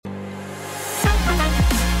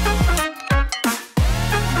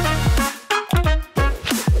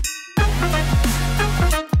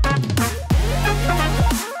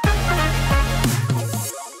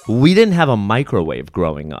We didn't have a microwave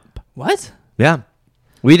growing up. What? Yeah.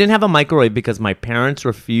 We didn't have a microwave because my parents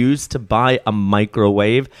refused to buy a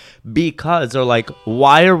microwave because they're like,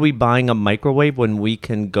 why are we buying a microwave when we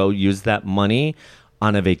can go use that money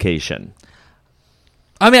on a vacation?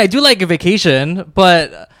 I mean, I do like a vacation,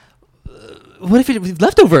 but what if it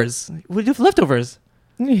leftovers? What if leftovers?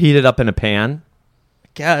 You heat it up in a pan. I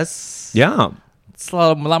guess. Yeah. It's a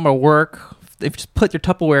lot more work if you just put your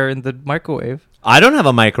Tupperware in the microwave. I don't have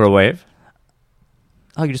a microwave.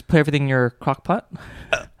 Oh, you just put everything in your crock pot?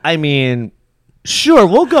 I mean, sure,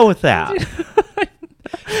 we'll go with that.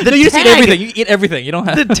 No, you just eat everything. You eat everything. You don't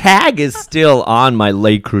have... The tag is still on my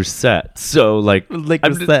Le Creuset. So, like... Le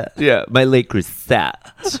Creuset. Yeah, my Le Creuset.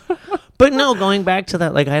 But no, going back to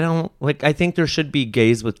that, like, I think there should be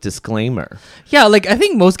gays with disclaimer. Yeah, like, I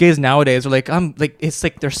think most gays nowadays are like, it's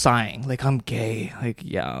like they're sighing. Like, I'm gay. Like,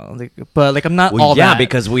 yeah. Like, but, like, I'm not all yeah, that.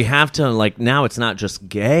 because we have to, like, now it's not just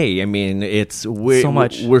gay. I mean,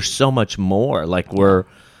 we're so much more. Like, we're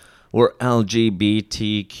LGBTQIA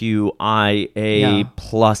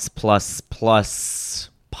plus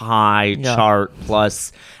pie chart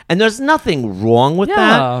plus, and there's nothing wrong with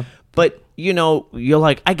that. But you know, you're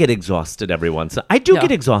like, I get exhausted every once. I do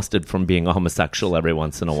get exhausted from being a homosexual every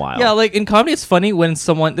once in a while. Yeah, like in comedy, it's funny when it's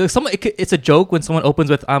a joke when someone opens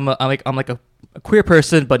with I'm like a queer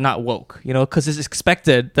person but not woke, you know, because it's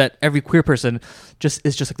expected that every queer person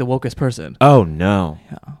is just like the wokest person. Oh no.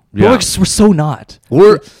 Yeah. We're so not.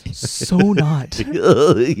 We're so not.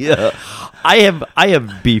 Yeah. I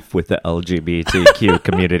have beef with the LGBTQ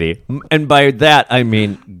community. And by that I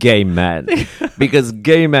mean gay men. Because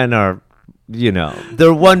gay men are, you know,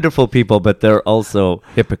 they're wonderful people, but they're also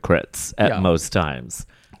hypocrites at most times.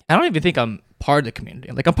 I don't even think I'm part of the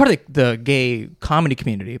community. Like, I'm part of the gay comedy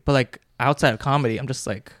community, but like outside of comedy, I'm just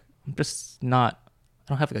not, I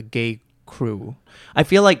don't have like a gay crew. I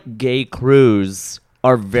feel like gay crews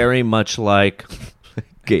are very much like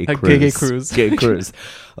gay crews. Gay crews.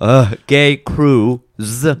 Gay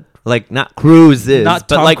crews. Like not cruises, not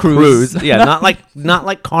but Tom like Cruise. Yeah, not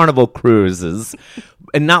like Carnival Cruises,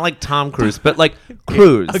 and not like Tom Cruise, but like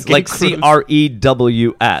cruise, like cruise.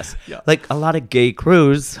 CREWS. Yeah. Like a lot of gay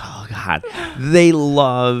crews. Oh God, they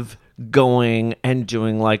love going and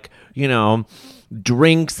doing like, you know,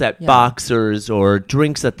 drinks at Boxers or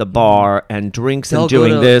drinks at the bar and drinks They'll and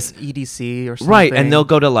doing go to this EDC or something. Right, and they'll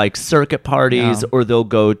go to like circuit parties or they'll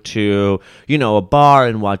go to, you know, a bar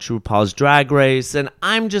and watch RuPaul's Drag Race, and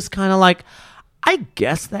I'm just kind of like, I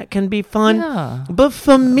guess that can be fun. Yeah. But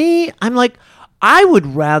for me, I'm like, I would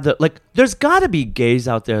rather, like, there's got to be gays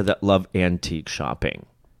out there that love antique shopping.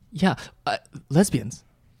 Yeah. Lesbians.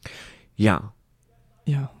 Yeah.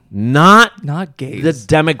 Yeah. Not gays. the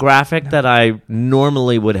demographic that I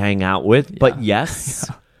normally would hang out with, but yes.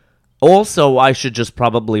 Yeah. Also, I should just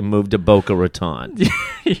probably move to Boca Raton.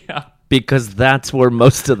 Yeah. Because that's where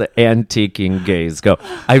most of the antiquing gays go.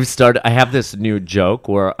 I have this new joke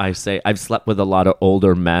where I say I've slept with a lot of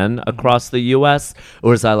older men across the U.S.,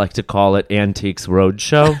 or as I like to call it, Antiques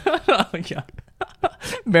Roadshow. Yeah.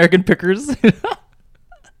 American Pickers.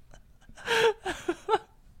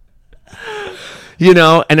 You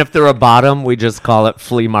know, and if they're a bottom, we just call it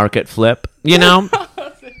flea market flip, you know?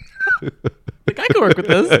 Like, I can work with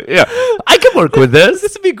this. Yeah, I can work with this.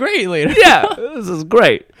 This would be great later. Yeah, this is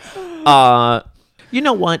great. You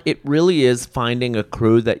know what? It really is finding a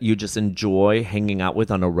crew that you just enjoy hanging out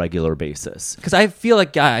with on a regular basis. Because I feel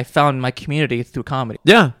like, I found my community through comedy.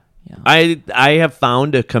 Yeah. Yeah. I have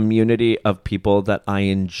found a community of people that I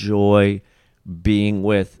enjoy being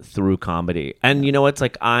with through comedy. And you know, it's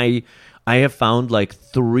like I have found like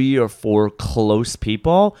 3 or 4 close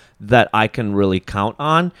people that I can really count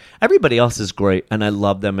on. Everybody else is great, and I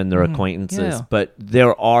love them and their acquaintances. Yeah. But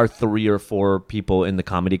there are 3 or 4 people in the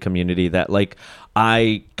comedy community that like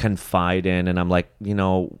I confide in, and I'm like, you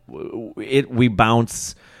know, we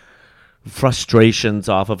bounce frustrations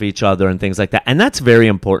off of each other and things like that. And that's very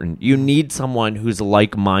important. You need someone who's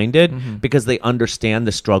like-minded because they understand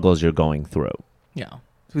the struggles you're going through. Yeah.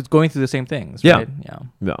 Who's going through the same things, Yeah. right?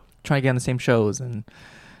 Yeah. Trying to get on the same shows and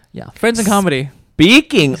friends in comedy.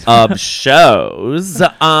 Speaking of shows,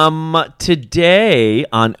 today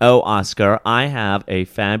on Oh Oscar, I have a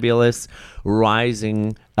fabulous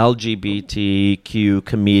rising LGBTQ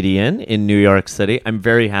comedian in New York City. I'm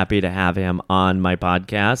very happy to have him on my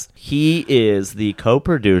podcast. He is the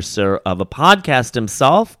co-producer of a podcast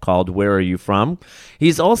himself called Where Are You From?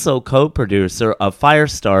 He's also co-producer of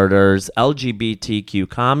Firestarter's LGBTQ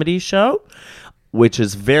comedy show. which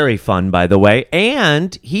is very fun, by the way.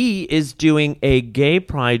 And he is doing a gay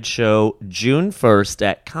pride show June 1st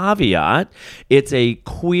at Caveat. It's a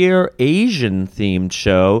queer Asian themed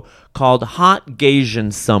show called Hot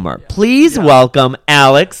Gaysian Summer. Please welcome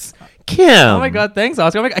Alex Kim. Oh my God, thanks,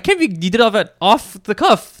 Oscar. Oh my God, I can't believe you did all that off the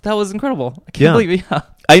cuff. That was incredible. I can't believe it. Yeah.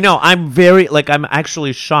 I know. I'm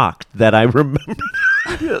actually shocked that I remember.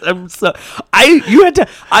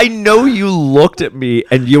 I know you looked at me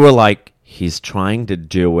and you were like, he's trying to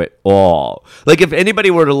do it all. Like, if anybody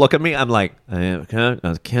were to look at me, I'm like,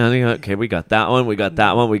 okay, we got that one, we got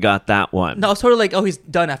that one, we got that one. No, it's sort of like, oh, he's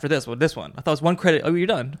done after this one. This one. I thought it was one credit. Oh, you're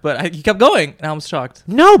done. But you kept going, and I was shocked.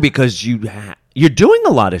 No, because you're doing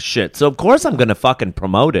a lot of shit. So, of course, I'm going to fucking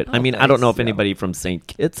promote it. Oh, I mean, I don't know if anybody from St.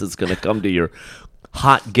 Kitts is going to come to your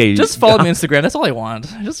hot gay. Just follow me on Instagram. That's all I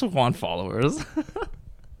want. I just want followers.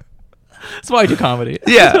 That's why I do comedy.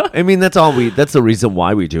 Yeah, I mean, that's the reason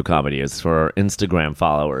why we do comedy, is for our Instagram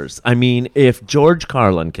followers. I mean, if George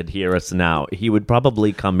Carlin could hear us now, he would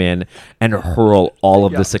probably come in and hurl all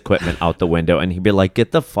of this equipment out the window, and he'd be like,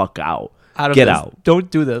 get the fuck out. Get out.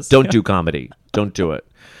 Don't do this. Don't do comedy. Don't do it.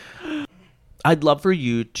 I'd love for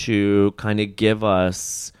you to kind of give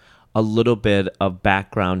us a little bit of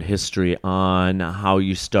background history on how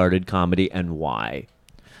you started comedy and why.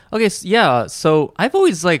 Okay, so I've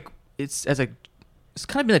always it's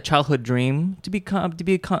kind of been a childhood dream to be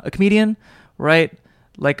a comedian, right?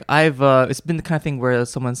 Like it's been the kind of thing where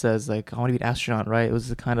someone says like, I want to be an astronaut, right? It was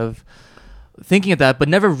the kind of thinking of that, but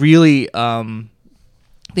never really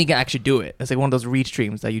thinking I actually do it. It's like one of those reach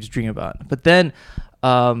dreams that you just dream about. But then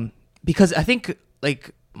because I think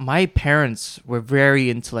like my parents were very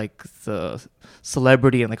into like the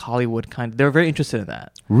celebrity and like Hollywood they were very interested in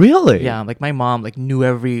that. Really? Yeah, like my mom like knew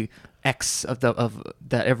every ex of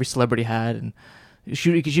that every celebrity had, and she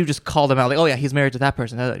would just call them out like, oh yeah, he's married to that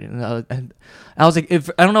person, and I was like,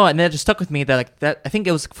 I don't know, and that just stuck with me that like that I think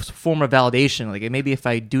it was a form of validation. Like maybe if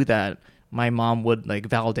I do that, my mom would like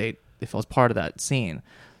validate if I was part of that scene.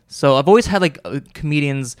 So I've always had like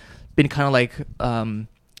comedians been kind of like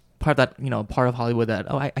part of that, part of Hollywood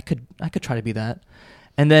that I could try to be that.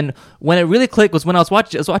 And then when it really clicked was when I was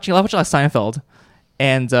watching Seinfeld,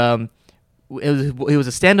 and it was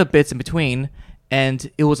a stand-up bits in between,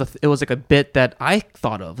 and it was like a bit that I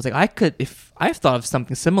thought of. It was like if I've thought of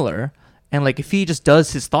something similar, and like if he just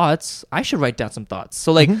does his thoughts, I should write down some thoughts.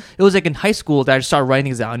 So like it was like in high school that I just started writing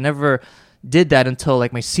things out. I never did that until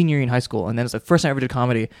like my senior year in high school, and then it's the first time I ever did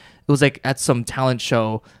comedy. It was like at some talent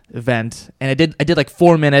show event, and I did like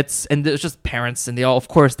 4 minutes, and it was just parents, and they all, of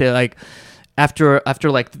course, they like after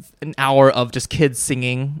like an hour of just kids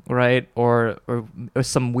singing, right, or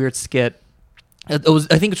some weird skit. I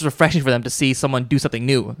think it was refreshing for them to see someone do something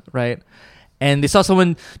new, right? And they saw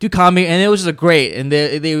someone do comedy, and it was just great. And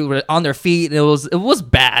they were on their feet, and it was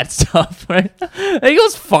bad stuff, right? Like, it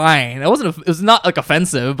was fine. It was not like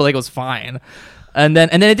offensive, but like it was fine. And then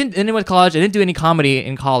I didn't went to college. I didn't do any comedy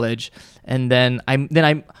in college. And then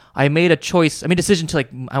I made a choice. I made a decision to like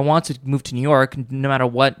I want to move to New York. No matter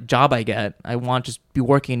what job I get, I want to just be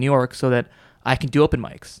working in New York so that I can do open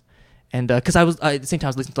mics. And because I at the same time I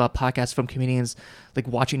was listening to a lot of podcasts from comedians, like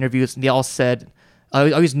watching interviews, and they all said,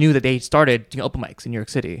 I always knew that they started doing open mics in New York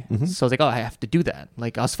City. So I was like, oh, I have to do that.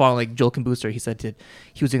 Like I was following like Joel Kim Booster. He said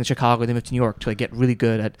he was in Chicago, then moved to New York to like get really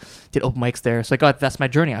good did open mics there. So like, oh, that's my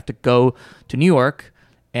journey. I have to go to New York,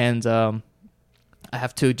 and I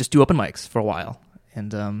have to just do open mics for a while.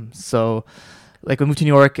 And so like I moved to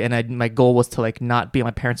New York, and my goal was to like not be on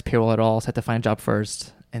my parents' payroll at all. So I had to find a job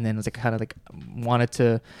first. And then it was like kind of like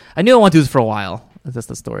I knew I wanted to do this for a while. That's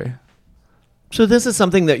the story. So this is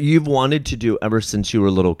something that you've wanted to do ever since you were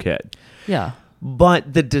a little kid. Yeah.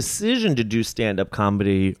 But the decision to do stand-up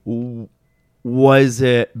comedy, was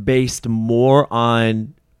it based more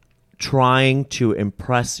on trying to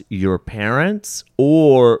impress your parents,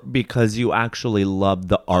 or because you actually loved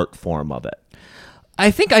the art form of it?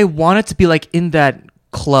 I think I wanted to be like in that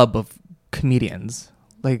club of comedians.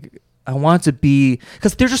 Like I wanted to be,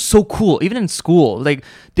 because they're just so cool. Even in school, like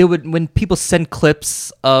when people send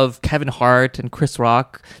clips of Kevin Hart and Chris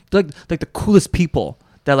Rock, they're like the coolest people.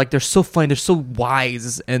 That like they're so funny, they're so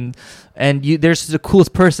wise, and they're just the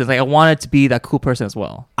coolest person. Like I wanted to be that cool person as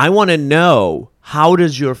well. I want to know, how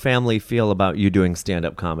does your family feel about you doing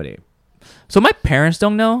stand-up comedy? So my parents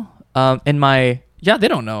don't know, and they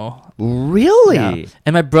don't know. Really? Yeah.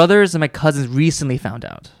 And my brothers and my cousins recently found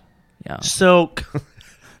out. Yeah. So.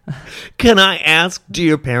 Can I ask, do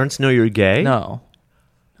your parents know you're gay? No,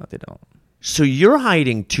 they don't. So you're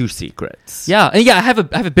hiding two secrets. Yeah, and I have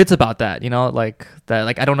a bits about that. Like that.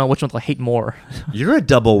 Like I don't know which one I hate more. You're a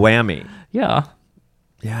double whammy. Yeah.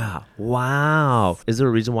 Yeah. Wow. Is there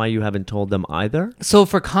a reason why you haven't told them either? So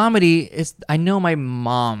for comedy, I know my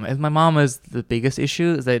mom. And my mom is the biggest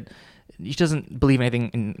issue is that she doesn't believe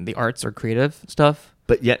anything in the arts or creative stuff.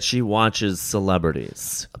 But yet she watches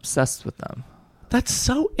celebrities. Obsessed with them. That's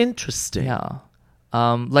so interesting. Yeah.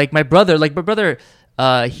 Like my brother,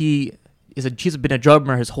 he's been a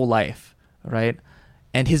drummer his whole life, right?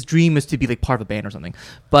 And his dream is to be like part of a band or something.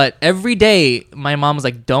 But every day, my mom was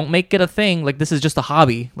like, "Don't make it a thing. Like this is just a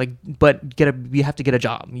hobby. Like, but you have to get a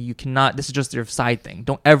job. You cannot. This is just your side thing.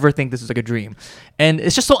 Don't ever think this is like a dream." And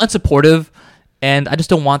it's just so unsupportive, and I just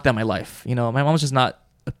don't want that in my life. You know, my mom's just not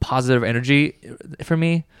a positive energy for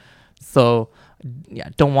me. So, yeah,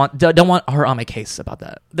 don't want her on my case about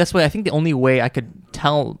that. That's why I think the only way I could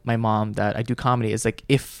tell my mom that I do comedy is like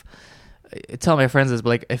tell my friends is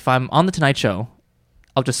like if I'm on the Tonight Show.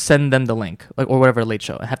 I'll just send them the link, like, or whatever Late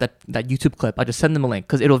Show. I have that YouTube clip. I'll just send them a link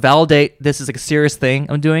because it'll validate this is like a serious thing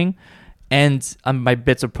I'm doing, and my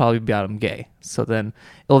bits will probably be out I'm gay. So then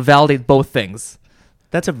it'll validate both things.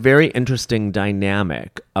 That's a very interesting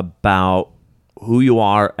dynamic about who you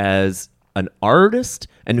are as an artist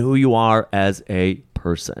and who you are as a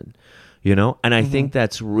person, you know? And I think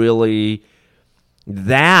that's really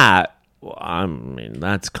that. I mean,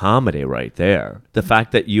 that's comedy right there. The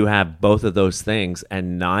fact that you have both of those things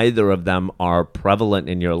and neither of them are prevalent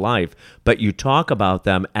in your life, but you talk about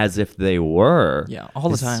them as if they were. Yeah,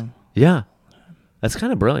 all the time. Yeah. That's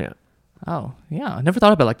kind of brilliant. Oh, yeah. I never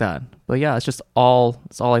thought about it like that. But yeah, it's all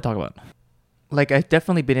I talk about. Like, I've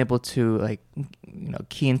definitely been able to, like, you know,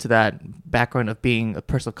 key into that background of being a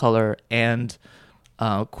person of color and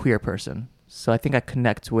a queer person. So I think I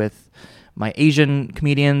connect with my Asian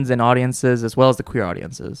comedians and audiences as well as the queer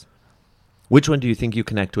audiences. Which one do you think you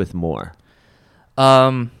connect with more?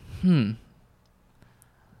 That's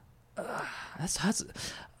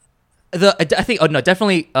I think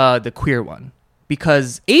definitely the queer one,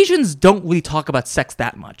 because Asians don't really talk about sex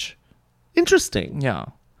that much. Interesting. Yeah,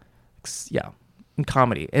 in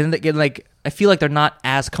comedy, and again, like I feel like they're not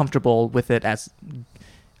as comfortable with it as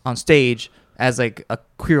on stage as like a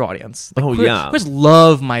queer audience. Like, queers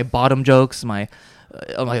love my bottom jokes, my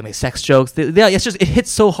sex jokes. It's just it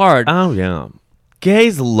hits so hard. Oh yeah,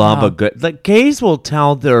 gays love a good. Like gays will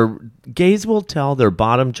tell their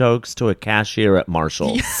bottom jokes to a cashier at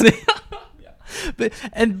Marshall's.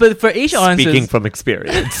 But for Asian audiences, Speaking from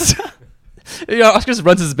experience, you know, Oscar just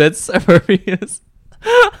runs his bits.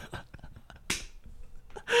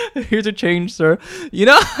 Here's a change, sir. You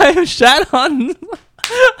know, I shat on.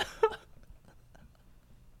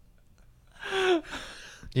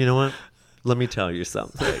 You know what? Let me tell you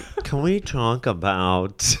something. Can we talk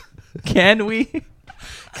about... Can we?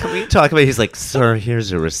 Can we talk about... He's like, sir,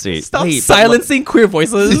 here's your receipt. Stop silencing queer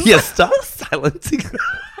voices. Yeah, stop silencing.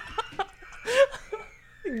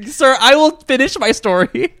 Sir, I will finish my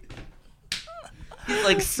story. He's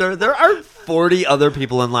like, sir, there are 40 other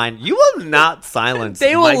people in line. You will not silence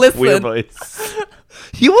they will my listen. queer voice.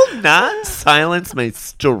 You will not silence my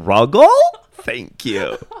struggle? Thank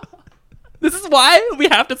you. This is why we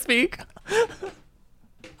have to speak.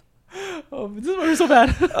 Oh, this is why we're so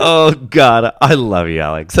bad. Oh, God. I love you,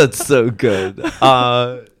 Alex. That's so good.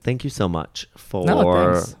 Thank you so much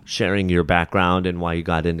for sharing your background and why you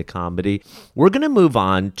got into comedy. We're going to move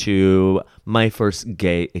on to my first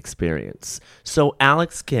gay experience. So,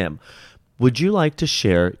 Alex Kim, would you like to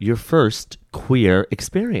share your first queer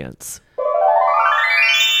experience?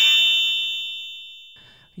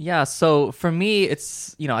 Yeah, so for me,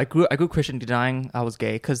 it's, you know, I grew Christian denying I was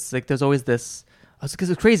gay because like there's always this, because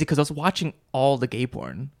it's crazy because I was watching all the gay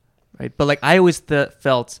porn, right? But like I always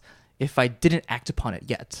felt if I didn't act upon it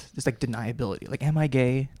yet, there's like deniability. Like, am I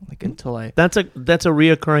gay? Like until I. That's a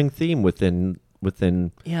reoccurring theme within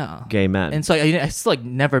gay men. And so I still like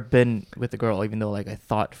never been with a girl, even though like I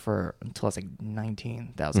thought until I was like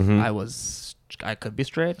 19 that I was like I could be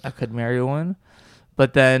straight, I could marry a woman,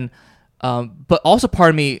 but then. But also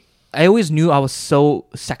part of me, I always knew I was so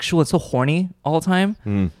sexual and so horny all the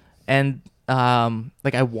time. And,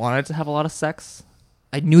 like I wanted to have a lot of sex.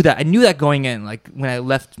 I knew that going in, like when I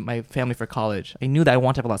left my family for college, I knew that I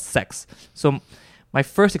wanted to have a lot of sex. So my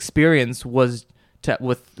first experience was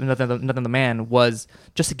with another man was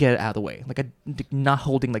just to get it out of the way. Like not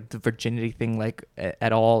holding like the virginity thing, like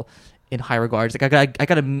at all in high regards. Like I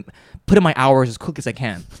gotta put in my hours as quick as I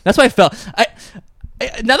can. That's what I felt.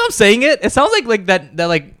 Now that I'm saying it, it sounds like that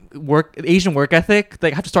like Asian work ethic.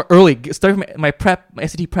 Like I have to start early. My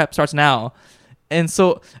SAT prep starts now, and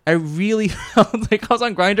so I really felt like I was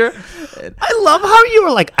on Grindr. I love how you were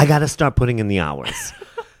like, I gotta start putting in the hours.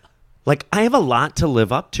 Like, I have a lot to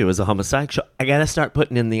live up to as a homosexual. I gotta start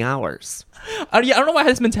putting in the hours. I don't know why I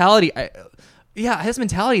had this mentality. I had this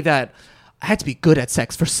mentality that I had to be good at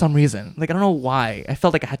sex for some reason. Like, I don't know why. I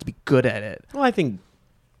felt like I had to be good at it. Well, I think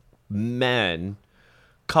men,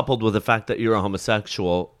 coupled with the fact that you're a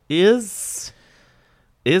homosexual, is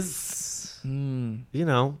you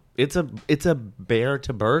know, it's a bear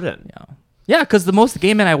to burden. Yeah, because the most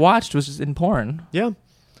gay men I watched was just in porn. Yeah.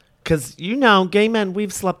 Because, you know, gay men,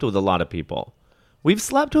 we've slept with a lot of people.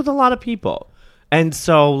 And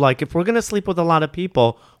so, like, if we're going to sleep with a lot of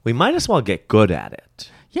people, we might as well get good at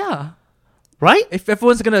it. Yeah. Right? If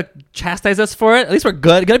everyone's going to chastise us for it, at least we're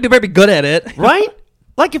good. Going to be very good at it. Right?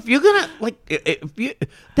 Like, if you're going to, like, if you,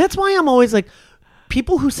 that's why I'm always like,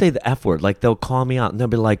 people who say the F word, like, they'll call me out and they'll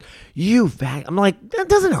be like, you fag. I'm like, that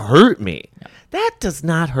doesn't hurt me. Yeah. That does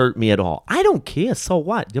not hurt me at all. I don't care. So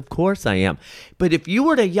what? Of course I am. But if you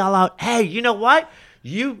were to yell out, hey, you know what?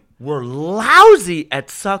 You were lousy at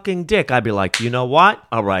sucking dick. I'd be like, you know what?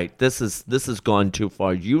 All right, this is gone too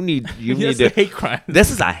far. You need to hate crime. This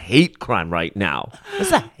is a hate crime right now. This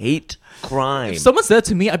is a hate crime. If someone said that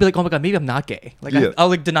to me, I'd be like, oh my god, maybe I'm not gay. Like, yeah. I'll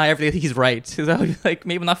like deny everything. He's right. I'll be like,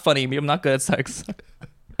 maybe I'm not funny. Maybe I'm not good at sex.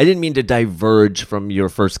 I didn't mean to diverge from your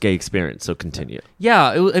first gay experience, so continue.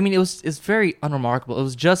 Yeah, it's very unremarkable. It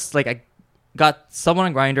was just like I got someone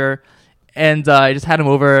on Grindr, and I just had him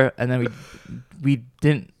over, and then we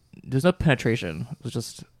didn't. There's no penetration. It was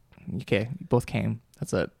just okay. We both came.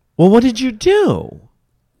 That's it. Well, what did you do?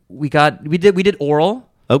 We did oral.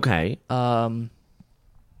 Okay. And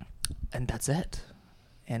that's it.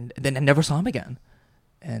 And then I never saw him again.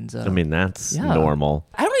 And I mean, that's normal.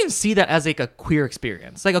 I don't even see that as like a queer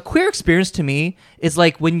experience. Like a queer experience to me is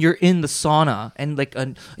like when you're in the sauna and like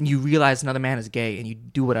and you realize another man is gay and you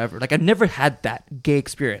do whatever. Like I've never had that gay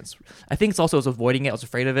experience. I think it's also I was avoiding it. I was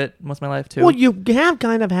afraid of it most of my life too. Well, you have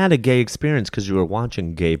kind of had a gay experience because you were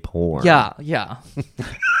watching gay porn. Yeah.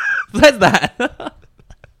 Besides that.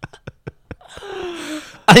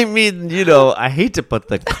 I mean, you know, I hate to put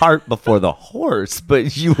the cart before the horse,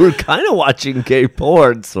 but you were kind of watching gay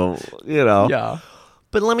porn, so, you know. Yeah.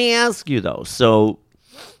 But let me ask you, though. So,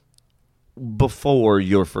 before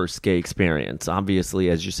your first gay experience, obviously,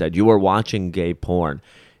 as you said, you were watching gay porn.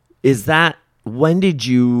 When did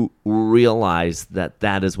you realize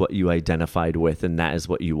that is what you identified with and that is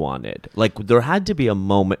what you wanted? Like, there had to be a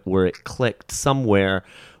moment where it clicked somewhere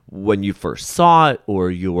when you first saw it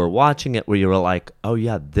or you were watching it where you were like, oh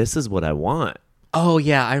yeah, this is what I want. Oh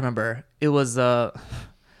yeah, I remember. It was I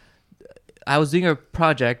was doing a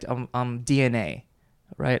project on DNA,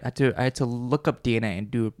 right? I had to look up DNA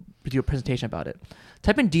and do a presentation about it.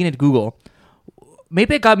 Type in DNA to Google.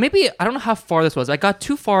 Maybe I don't know how far this was. I got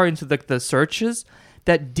too far into the searches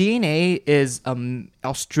that DNA is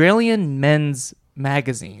Australian men's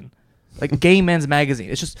magazine, like gay men's magazine.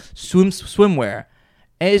 It's just swimwear.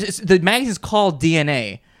 And the magazine's called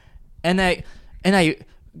DNA, and I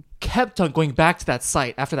kept on going back to that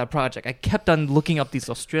site after that project. I kept on looking up these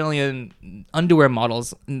Australian underwear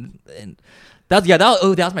models, and that's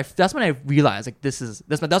when I realized like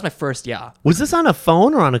that was my first Was this on a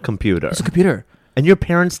phone or on a computer? It's a computer, and your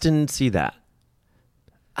parents didn't see that.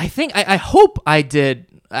 I think I hope I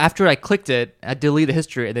did. After I clicked it, I deleted the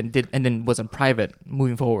history and then was in private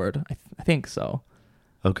moving forward. I think so.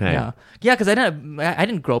 Okay. Yeah, because I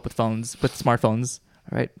didn't grow up with smartphones,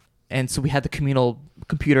 right? And so we had the communal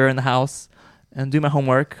computer in the house and do my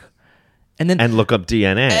homework, and look up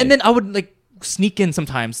DNA. And then I would like sneak in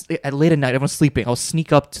sometimes at late at night. Everyone's sleeping. I'll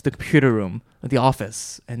sneak up to the computer room at the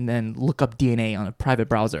office and then look up DNA on a private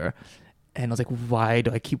browser. And I was like, why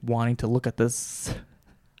do I keep wanting to look at this?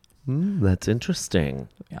 That's interesting.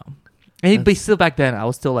 Yeah. But still back then, I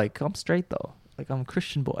was still like, I'm straight though. Like I'm a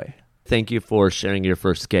Christian boy. Thank you for sharing your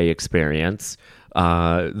first gay experience.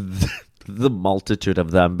 The multitude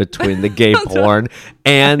of them between the gay porn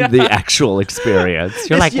and the actual experience.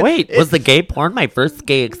 You're like, wait, was the gay porn my first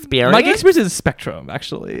gay experience? My gay experience is a spectrum,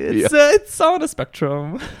 actually. It's on a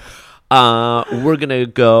spectrum. We're going to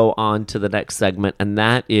go on to the next segment, and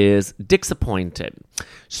that is Dixappointed.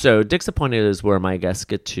 So Dixappointed is where my guests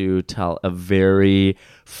get to tell a very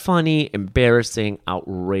funny, embarrassing,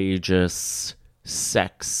 outrageous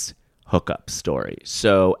sex hookup story.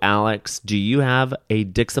 So, Alex, do you have a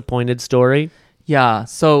Dixappointed story? Yeah.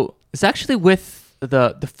 So it's actually with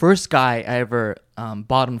the first guy I ever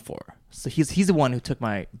bottomed for. So he's the one who took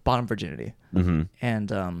my bottom virginity. Mm-hmm.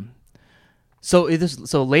 And so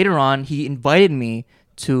later on, he invited me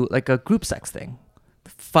to like a group sex thing,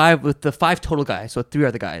 with the 5 total guys. So 3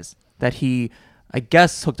 other guys that he, I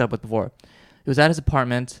guess, hooked up with before. It was at his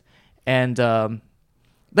apartment, and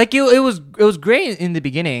Like it was great in the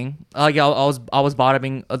beginning. Yeah, I was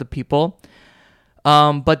bottoming other people,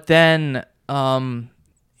 but then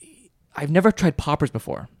I've never tried poppers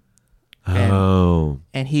before.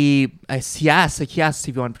 And he asked if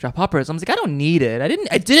you want to try poppers. I was like, I don't need it.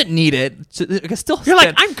 I didn't need it. So, I still. You're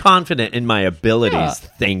like, I'm confident in my abilities. Yeah.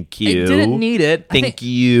 Thank you. I didn't need it. Thank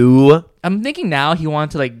you. I'm thinking now he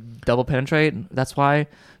wanted to like double penetrate. That's why.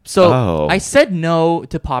 So I said no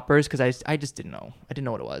to poppers because I just didn't know. I didn't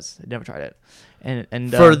know what it was. I never tried it.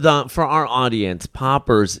 And for our audience,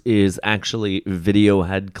 poppers is actually video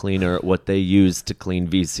head cleaner. What they used to clean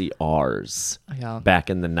VCRs back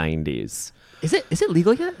in the 90s. Is it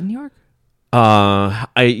legal yet in New York?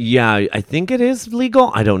 I think it is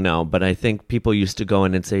legal. I don't know, but I think people used to go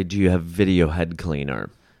in and say, "Do you have video head cleaner?"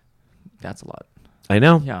 That's a lot. I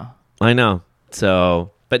know. Yeah, I know.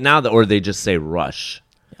 So, but now or they just say Rush.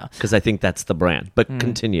 Because I think that's the brand. But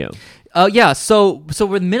continue. Yeah. So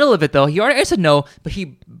we're in the middle of it though. I said no, but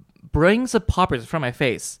he brings the poppers in front of my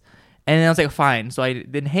face, and then I was like, fine. So I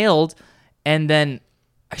inhaled, and then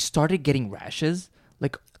I started getting rashes,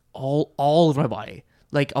 like all over my body.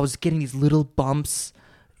 Like I was getting these little bumps,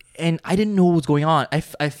 and I didn't know what was going on. I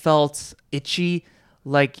felt itchy,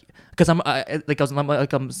 like because I'm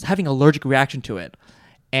having an allergic reaction to it,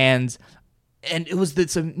 and it was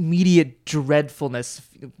this immediate dreadfulness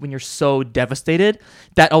when you're so devastated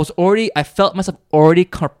that I felt myself already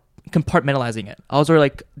compartmentalizing it. I was already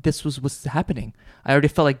like, this was what's happening. I already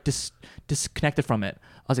felt like disconnected from it.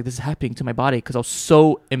 I was like, this is happening to my body because I was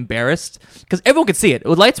so embarrassed because everyone could see it.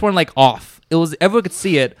 The lights weren't like off. Everyone could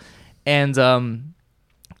see it, and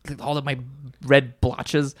all of my red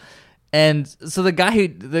blotches. And so the guy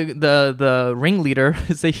the ringleader,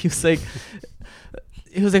 he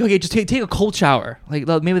was like, okay, just take a cold shower. Like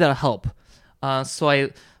maybe that'll help. So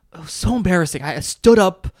it was so embarrassing. I stood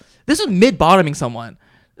up. This was mid-bottoming someone.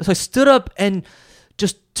 So I stood up and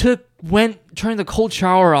just turned the cold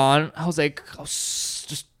shower on. I was like,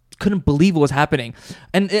 just couldn't believe what was happening,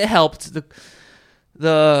 and it helped.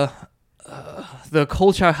 The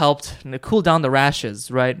cold shower helped and it cooled down the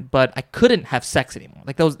rashes, right? But I couldn't have sex anymore.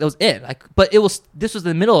 Like that was it. This was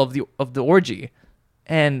the middle of the orgy,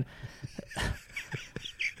 and.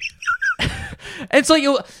 And so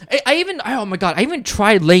I even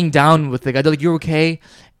tried laying down with the guy. They're like, "You're okay,"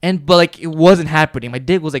 but like it wasn't happening. My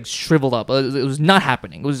dick was like shriveled up. It was not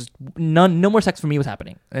happening. It was no more sex for me was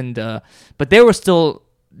happening. And but they were still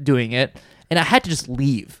doing it, and I had to just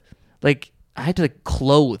leave. Like I had to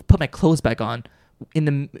put my clothes back on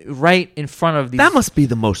right in front of these. That must be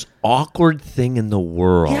the most awkward thing in the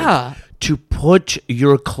world. Yeah. To put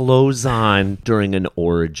your clothes on during an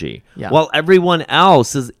orgy, yeah. While everyone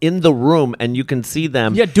else is in the room and you can see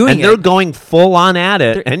them, doing and they're going full on at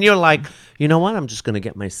it, and you're like, you know what? I'm just gonna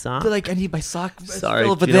get my sock. They're like, I need my sock. Sorry,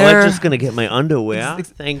 over you there. know what? I'm just gonna get my underwear.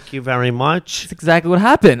 Thank you very much. That's exactly what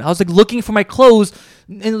happened. I was like looking for my clothes,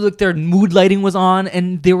 and look, their mood lighting was on,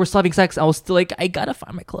 and they were having sex. I was still like, I gotta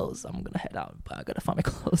find my clothes. I'm gonna head out, but I gotta find my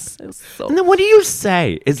clothes. It was so. And then what do you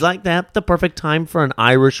say? Is like that the perfect time for an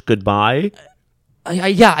Irish goodbye?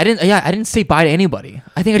 I didn't say bye to anybody.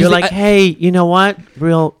 I think I You're just like, hey, you know what?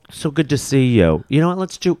 So good to see you. You know what?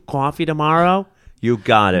 Let's do coffee tomorrow. You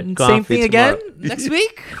got it. Coffee same thing tomorrow. again next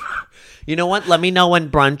week. You know what? Let me know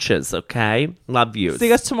when brunch is, okay? Love yous. See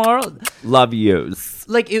you guys tomorrow. Love yous.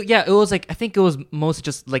 It was like I think it was mostly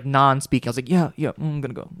just like non-speaking. I was like, yeah, I'm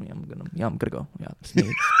gonna go. I'm gonna go. Yeah,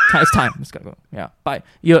 it's time. I'm just gonna go. Yeah, bye.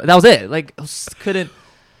 That was it. Like I couldn't.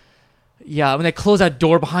 Yeah, when they closed that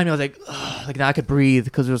door behind me, I was like, ugh, like now I could breathe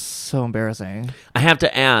because it was so embarrassing. I have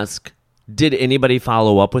to ask, did anybody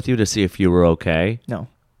follow up with you to see if you were okay? No.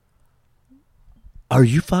 Are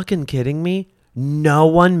you fucking kidding me? No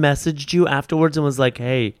one messaged you afterwards and was like,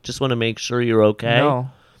 hey, just want to make sure you're okay?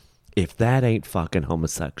 No. If that ain't fucking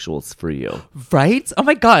homosexuals for you. Right? Oh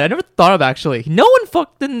my God, I never thought of actually. No one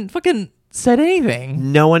fucking said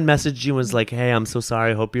anything. No one messaged you and was like, hey, I'm so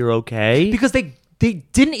sorry, hope you're okay? Because they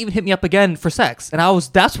didn't even hit me up again for sex. And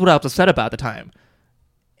that's what I was upset about at the time.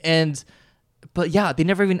 But yeah, they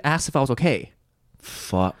never even asked if I was okay.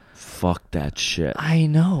 Fuck that shit. I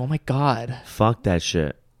know. Oh my God. Fuck that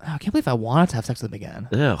shit. I can't believe I wanted to have sex with them again.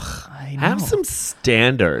 Ugh. I know. Have some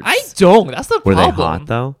standards. I don't. That's the Were problem. they hot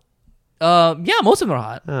though? Yeah, most of them are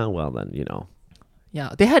hot. Well then, you know.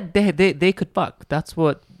 Yeah, they could fuck. That's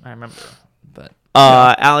what I remember. But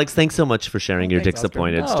Alex, thanks so much for sharing your thanks,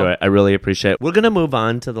 disappointed Oscar. story. I really appreciate it. We're going to move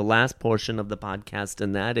on to the last portion of the podcast,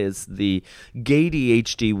 and that is the Gay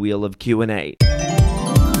DHD Wheel of Q&A.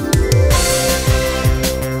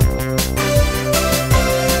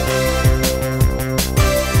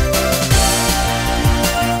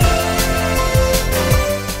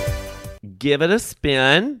 give it a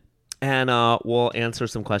spin. And we'll answer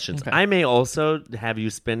some questions. Okay. I may also have you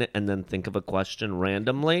spin it and then think of a question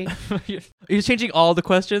randomly. You're changing all the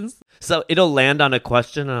questions? So it'll land on a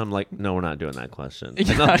question, and I'm like, no, we're not doing that question. And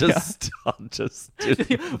Yeah, I'll just do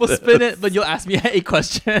We'll this. spin it, but you'll ask me a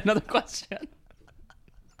question, another question.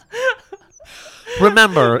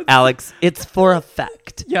 Remember, Alex, it's for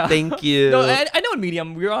effect. Yeah. Thank you. No, I know in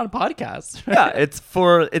Medium, we're on a podcast. Right? Yeah, it's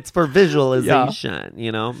for visualization,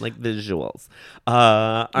 you know, like visuals.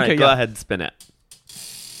 All right, Okay, go yeah. ahead and spin it.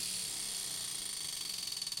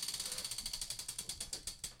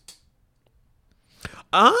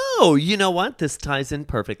 Oh, you know what? This ties in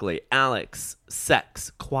perfectly. Alex,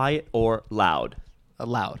 sex, quiet or loud?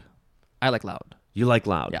 Loud. I like loud. You like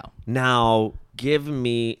loud. Yeah. Now, give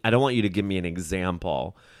me, I don't want you to give me an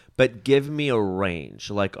example, but give me a range.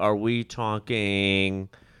 Like, are we talking,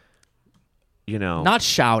 you know, Not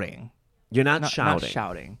shouting. you're not Not shouting.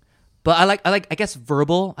 shouting. But I like I guess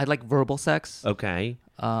verbal. I like verbal sex. Okay.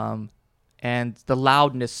 And the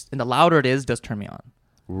loudness, and the louder it is, does turn me on.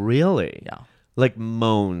 Really? Yeah. Like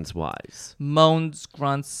moans wise. Moans,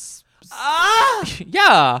 grunts. Ah!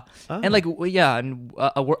 Yeah. Oh. And like yeah, and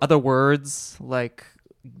other words like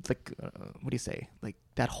what do you say? Like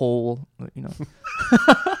that whole, you know.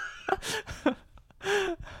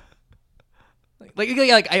 like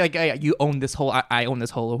you own this whole. I own this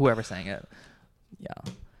whole. Or whoever's saying it. Yeah.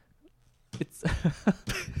 It's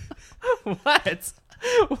what? It's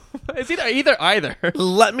either.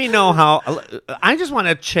 Let me know how. I just want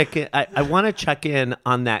to check in. I want to check in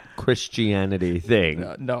on that Christianity thing.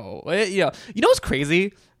 No. Yeah. You know what's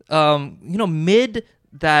crazy? Mid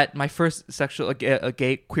that my first sexual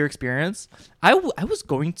gay queer experience, I was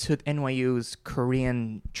going to NYU's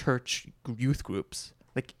Korean church youth groups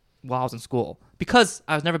like while I was in school because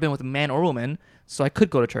I was never been with a man or woman, so I could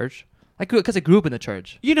go to church. Because I grew up in the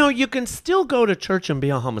church. You know, you can still go to church and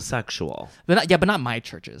be a homosexual. But not my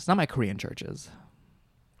churches, not my Korean churches.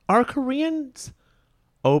 Are Koreans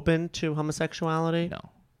open to homosexuality?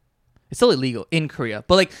 No, it's still illegal in Korea.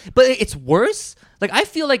 But it's worse. Like I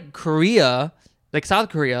feel like Korea, like South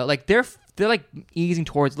Korea, like they're like easing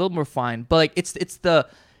towards a little more fine. But like it's the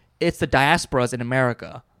diasporas in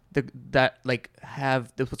America that like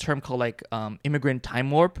have the term called like immigrant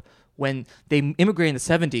time warp. When they immigrated in the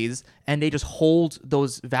 70s and they just hold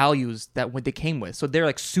those values that when they came with. So they're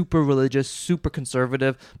like super religious, super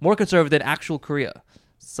conservative, more conservative than actual Korea.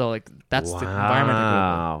 So like that's the environment I grew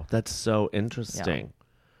up Wow, that's so interesting.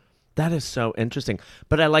 That is so interesting.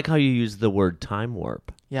 But I like how you use the word time warp.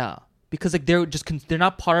 in. Yeah. Because like they're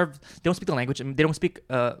not part of, they don't speak the language. I mean, they don't speak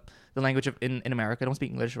the language of in America. They don't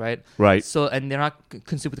speak English, right? Right. So, and they're not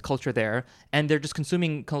consuming the culture there. And they're just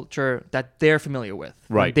consuming culture that they're familiar with.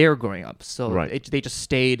 Right. When they're growing up. So Right. they just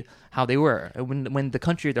stayed how they were. And when the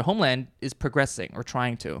country, their homeland, is progressing or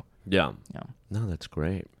trying to. Yeah. Yeah. No, that's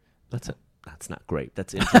great. That's not great.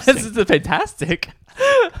 That's This interesting. is fantastic.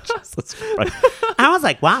 Jesus Christ. I was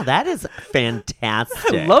like, wow, that is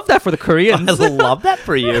fantastic. I love that for the Koreans. I love that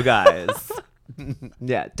for you guys.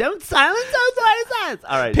 Yeah. Don't silence those voices.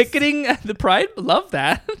 All right. Picketing the pride. Love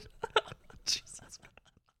that. Jesus.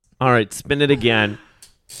 All right. Spin it again.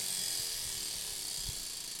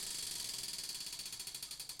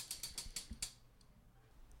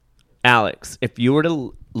 Alex, if you were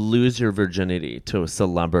to lose your virginity to a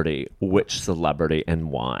celebrity, which celebrity and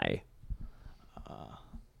why?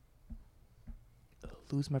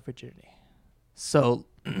 Lose my virginity. So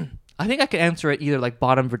I think I could answer it either like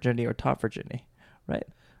bottom virginity or top virginity, right?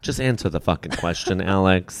 Just answer the fucking question,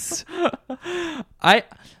 Alex. I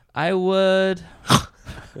would.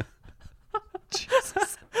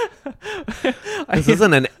 This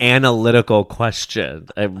isn't an analytical question.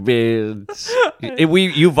 I mean,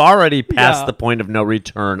 you've already passed Yeah. the point of no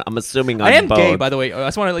return. I'm assuming on I am both. gay, by the way. I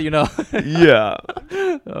just want to let you know. Yeah.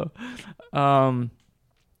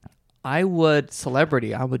 I would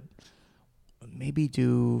celebrity. I would maybe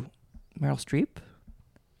do Meryl Streep.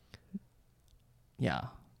 Yeah.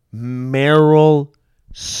 Meryl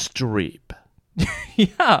Streep.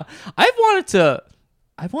 Yeah. I've wanted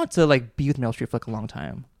to like be with Meryl Streep for like a long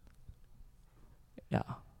time. Yeah.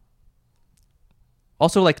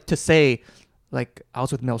 Also, like to say, like I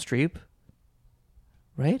was with Meryl Streep.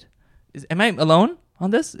 Right? Am I alone on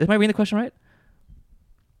this? Am I reading the question right?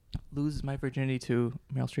 Lose my virginity to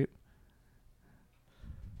Meryl Streep.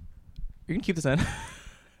 You can keep this in.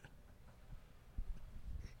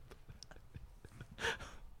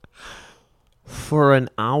 For an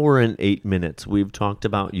hour and 8 minutes, we've talked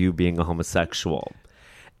about you being a homosexual.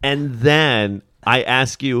 And then I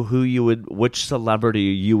ask you which celebrity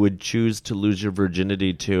you would choose to lose your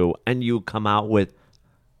virginity to, and you come out with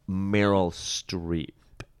Meryl Streep?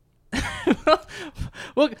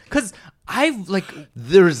 Well, because I've like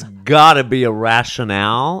There's got to be a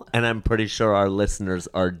rationale, and I'm pretty sure our listeners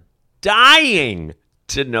are dying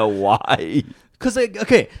to know why. because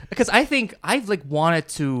I think I've like wanted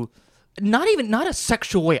to, not a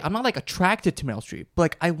sexual way. I'm not like attracted to Meryl Streep, but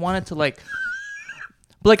like I wanted to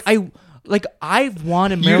I've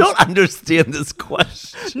wanted Meryl. You don't understand this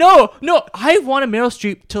question. No, I wanted Meryl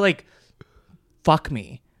Streep to like fuck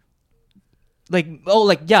me.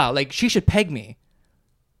 Like she should peg me.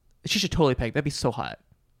 She should totally peg. That'd be so hot.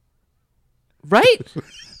 Right?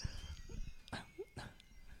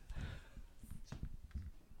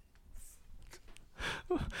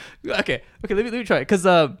 Okay, let me try it. Cause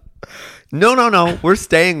No. We're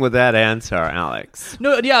staying with that answer, Alex.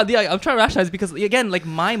 no, yeah, I'm trying to rationalize because again, like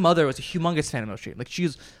my mother was a humongous fan of Meryl Streep. Like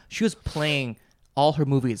she was playing all her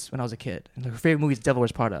movies when I was a kid, and her favorite movie is Devil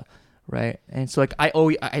Wears Prada, right? And so like I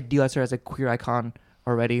idealized her as a queer icon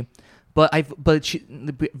already, but she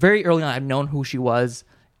very early on I've known who she was,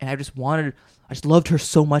 and I just loved her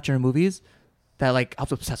so much in her movies that like I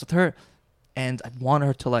was obsessed with her, and I wanted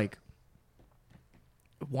her to like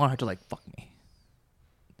fuck me.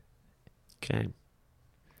 Okay.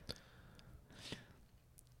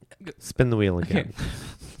 Spin the wheel again. Okay.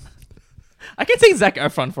 I can take Zac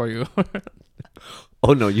Efron for you.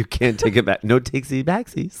 Oh, no, you can't take it back. No takesy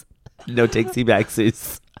backsies. No takesy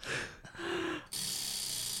backsies.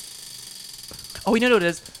 Oh, you know what it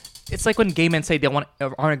is? It's like when gay men say they want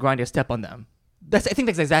Ariana Grande to step on them. I think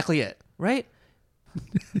that's exactly it, right?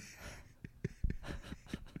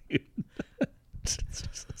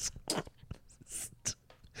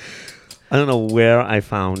 I don't know where I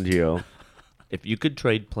found you. If you could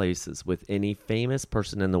trade places with any famous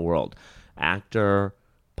person in the world, actor,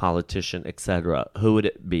 politician, etc., who would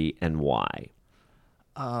it be and why?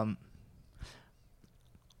 It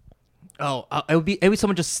would be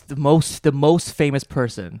someone just the most famous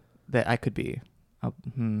person that I could be.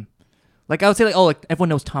 Like I would say like everyone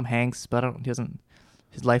knows Tom Hanks, but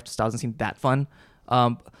his lifestyle doesn't seem that fun.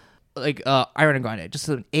 Ariana Grande, just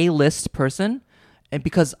an A-list person. And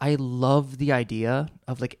because I love the idea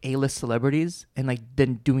of like A-list celebrities and like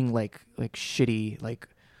then doing like shitty like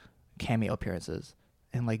cameo appearances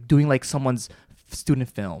and like doing like someone's student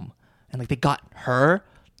film and like they got her.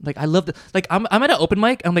 Like I love like I'm at an open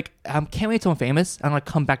mic. I'm like I can't wait till I'm famous. I'm gonna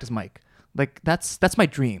come back to this mic. Like that's my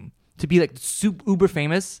dream, to be like super uber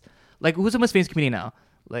famous. Like who's the most famous comedian now?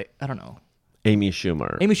 Like I don't know. Amy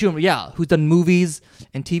Schumer. Yeah, who's done movies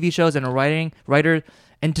and TV shows and a writer,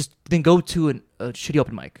 and just then go to a shitty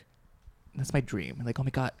open mic. That's my dream. Like, oh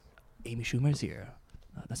my god, Amy Schumer's here.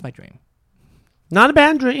 That's my dream. Not a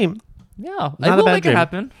bad dream. Yeah, I will make it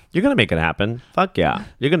happen. You're going to make it happen. Fuck yeah.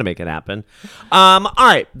 You're going to make it happen. All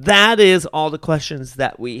right. That is all the questions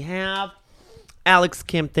that we have. Alex,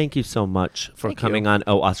 Kim, thank you so much for coming on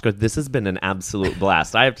Oh Oscar. This has been an absolute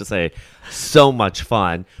blast. I have to say, so much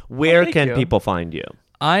fun. Where can people find you?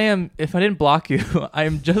 I am, if I didn't block you, I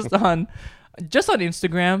am just on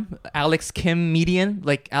Instagram, Alex Kim Median,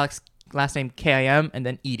 like Alex last name Kim and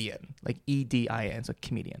then Edian, like Edin, so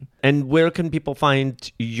comedian. And where can people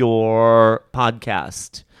find your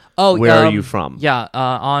podcast? Oh, where are you from? Yeah,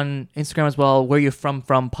 on Instagram as well. Where you from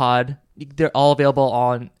pod. They're all available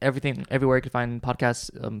on everywhere you can find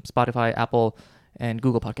podcasts, Spotify, Apple, and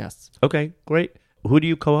Google Podcasts. Okay, great. Who do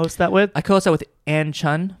you co-host that with? I co-host that with Ann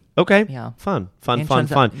Chun. Okay. Yeah. Fun.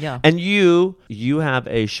 Yeah. And you have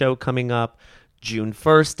a show coming up June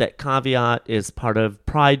 1st at Caveat. Is part of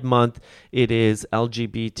Pride Month. It is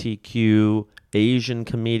LGBTQ Asian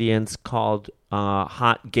comedians called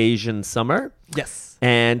Hot Gaysian Summer. Yes.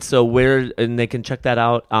 And so they can check that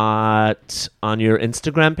out on your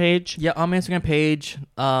Instagram page. Yeah, on my Instagram page.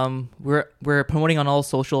 We're promoting on all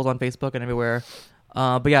socials on Facebook and everywhere.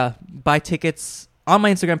 But yeah, buy tickets on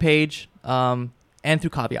my Instagram page and through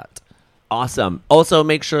Caveat. Awesome. Also,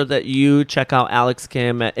 make sure that you check out Alex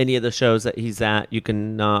Kim at any of the shows that he's at. You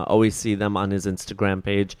can always see them on his Instagram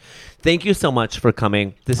page. Thank you so much for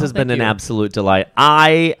coming. This has been an absolute delight.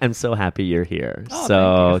 I am so happy you're here.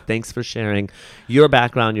 Thanks for sharing your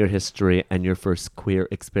background, your history, and your first queer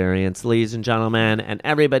experience. Ladies and gentlemen, and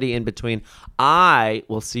everybody in between, I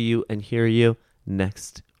will see you and hear you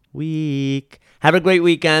next week. Have a great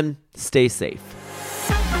weekend. Stay safe.